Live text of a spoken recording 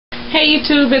Hey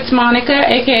YouTube, it's Monica,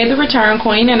 aka The Return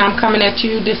Queen, and I'm coming at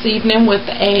you this evening with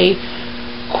a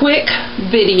quick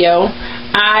video.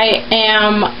 I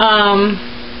am,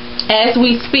 as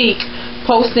we speak,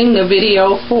 posting the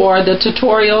video for the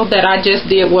tutorial that I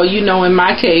just did. Well, you know, in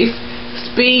my case,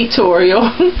 speed tutorial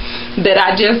that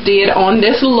I just did on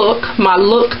this look. My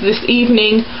look this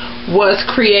evening was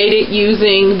created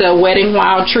using the Wet n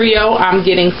Wild trio. I'm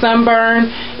getting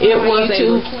sunburned. It was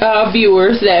two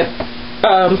viewers that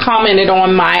commented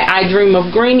on my I Dream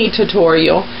of Greenie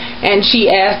tutorial, and she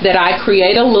asked that I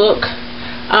create a look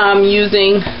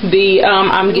using the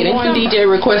I'm getting some DJ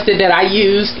requested that I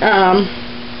used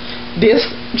this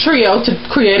trio to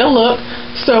create a look.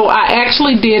 So I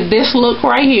actually did this look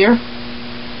right here.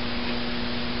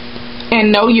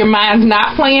 And no, your mind's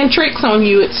not playing tricks on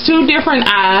you. It's two different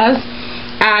eyes.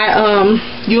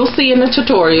 You'll see in the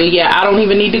tutorial. Yeah, I don't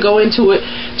even need to go into it.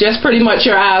 Just pretty much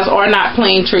your eyes are not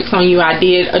playing tricks on you. I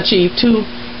did achieve two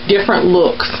different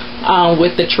looks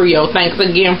with the trio. Thanks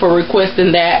again for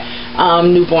requesting that,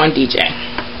 newborn DJ.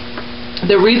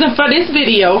 The reason for this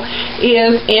video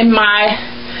is in my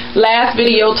last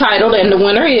video titled "And the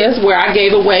Winner Is," where I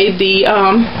gave away the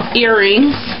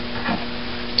earrings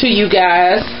to you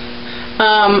guys.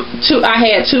 I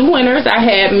had two winners. I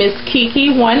had Miss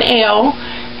Kiki 1L,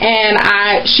 and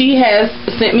she has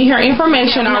sent me her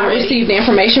information. I received the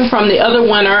information from the other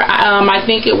winner. I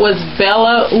think it was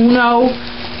Bella Uno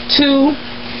 2.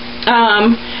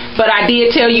 But I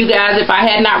did tell you guys if I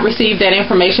had not received that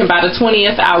information by the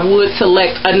 20th, I would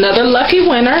select another lucky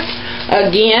winner.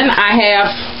 Again, I have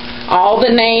all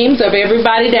the names of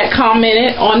everybody that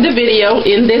commented on the video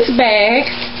in this bag.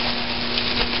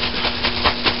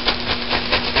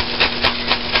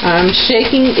 I'm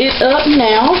shaking it up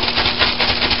now,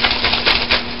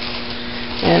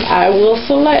 and I will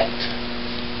select.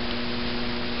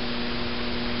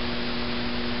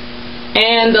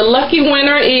 And the lucky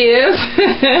winner is,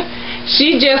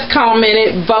 she just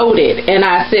commented, voted, and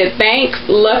I said, thanks,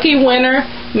 lucky winner,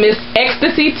 Miss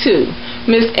Ecstasy 2.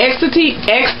 Miss Ecstasy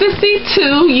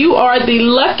 2, you are the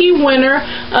lucky winner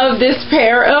of this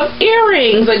pair of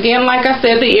earrings. Again, like I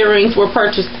said, the earrings were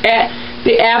purchased at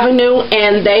the Avenue,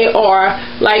 and they are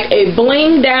like a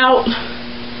blinged out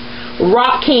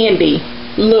rock candy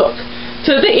look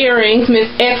to the earrings. Miss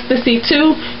Ecstasy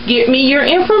 2, get me your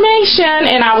information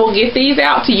and I will get these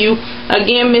out to you.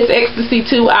 Again, Miss Ecstasy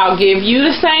 2, I'll give you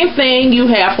the same thing. You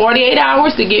have 48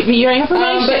 hours to get me your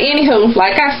information. But anywho,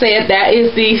 like I said, that is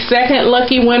the second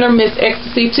lucky winner, Miss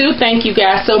Ecstasy 2. Thank you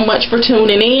guys so much for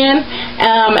tuning in.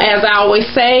 As I always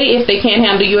say, if they can't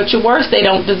handle you at your worst, they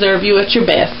don't deserve you at your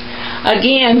best.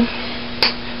 Again,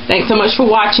 thanks so much for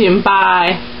watching.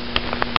 Bye.